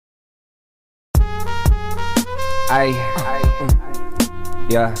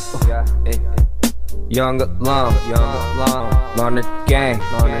Yeah. Young alone, Loner gang,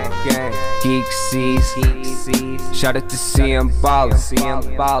 Geek C's. Shout out to CMBaller.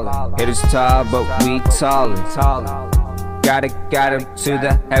 Haters tall, but we taller. Gotta get him to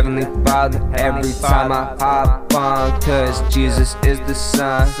the Heavenly Father every time I hop on, cause Jesus is the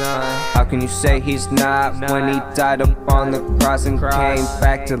Son. How can you say he's not when he died upon the cross and came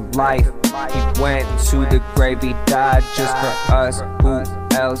back to life? He went to the grave, he died just for us. Who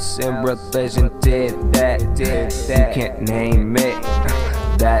else in religion did that? You can't name it.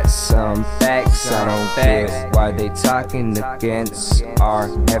 That's some facts. I don't get why they talking against our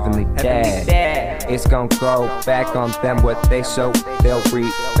heavenly dad. It's gonna go back on them what they sow, they'll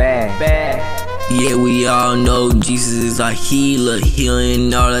reap bad. Yeah, we all know Jesus is our healer,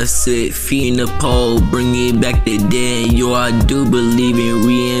 healing all the sick, feeding the poor, bringing back the dead. Yo, I do believe in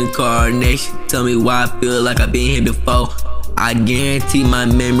reincarnation. Tell me why I feel like I've been here before. I guarantee my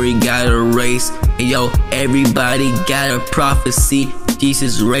memory got erased. And yo, everybody got a prophecy.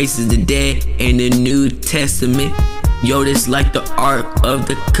 Jesus raises the dead in the New Testament. Yo, this like the Ark of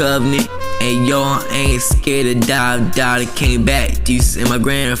the Covenant. And yo, I ain't scared to die. I died and came back. Jesus and my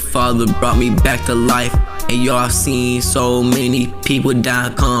grandfather brought me back to life. And yo, I've seen so many people die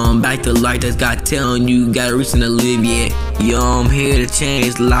and come back to life. That's God telling you got a reason to live, yeah. Yo, I'm here to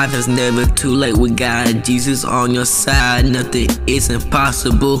change. Life is never too late with God. Jesus on your side, nothing is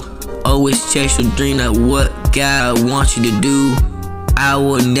impossible. Always chase your dream, like what God wants you to do. I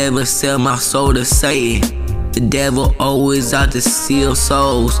will never sell my soul to Satan. The devil always out to steal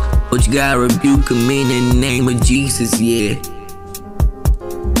souls, but you gotta rebuke him in the name of Jesus, yeah.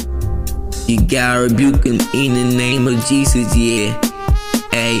 You gotta rebuke him in the name of Jesus, yeah.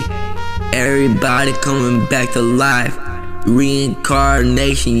 Hey, everybody coming back to life.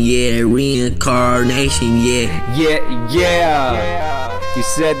 Reincarnation, yeah. Reincarnation, yeah. Yeah. You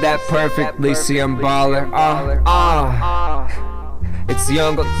said that perfectly, CMBaller. It's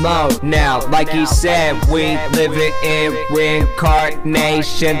young alone now, like he said, we living in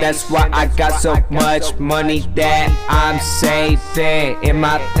reincarnation. That's why I got so much money that I'm saving. In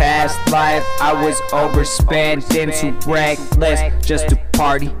my past life, I was overspending, too reckless just to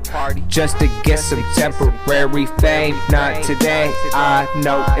party, just to get some temporary fame. Not today, I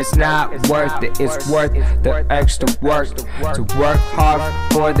know it's not worth it. It's worth the extra work, to work hard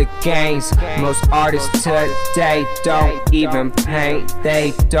for the gains. Most artists today don't even paint.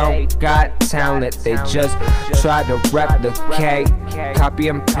 They don't got talent, they just try to replicate, copy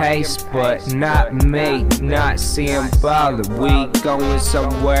and paste, but not me, not CMBaller. We going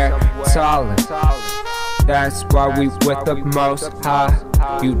somewhere taller. That's why we with the most high.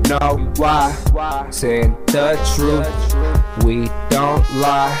 You know why? Saying the truth, we don't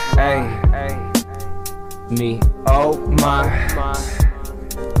lie. Hey, me, oh my,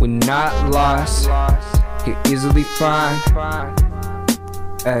 we not lost, can easily find.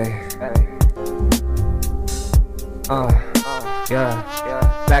 Hey, yeah,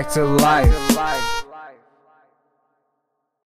 back to life.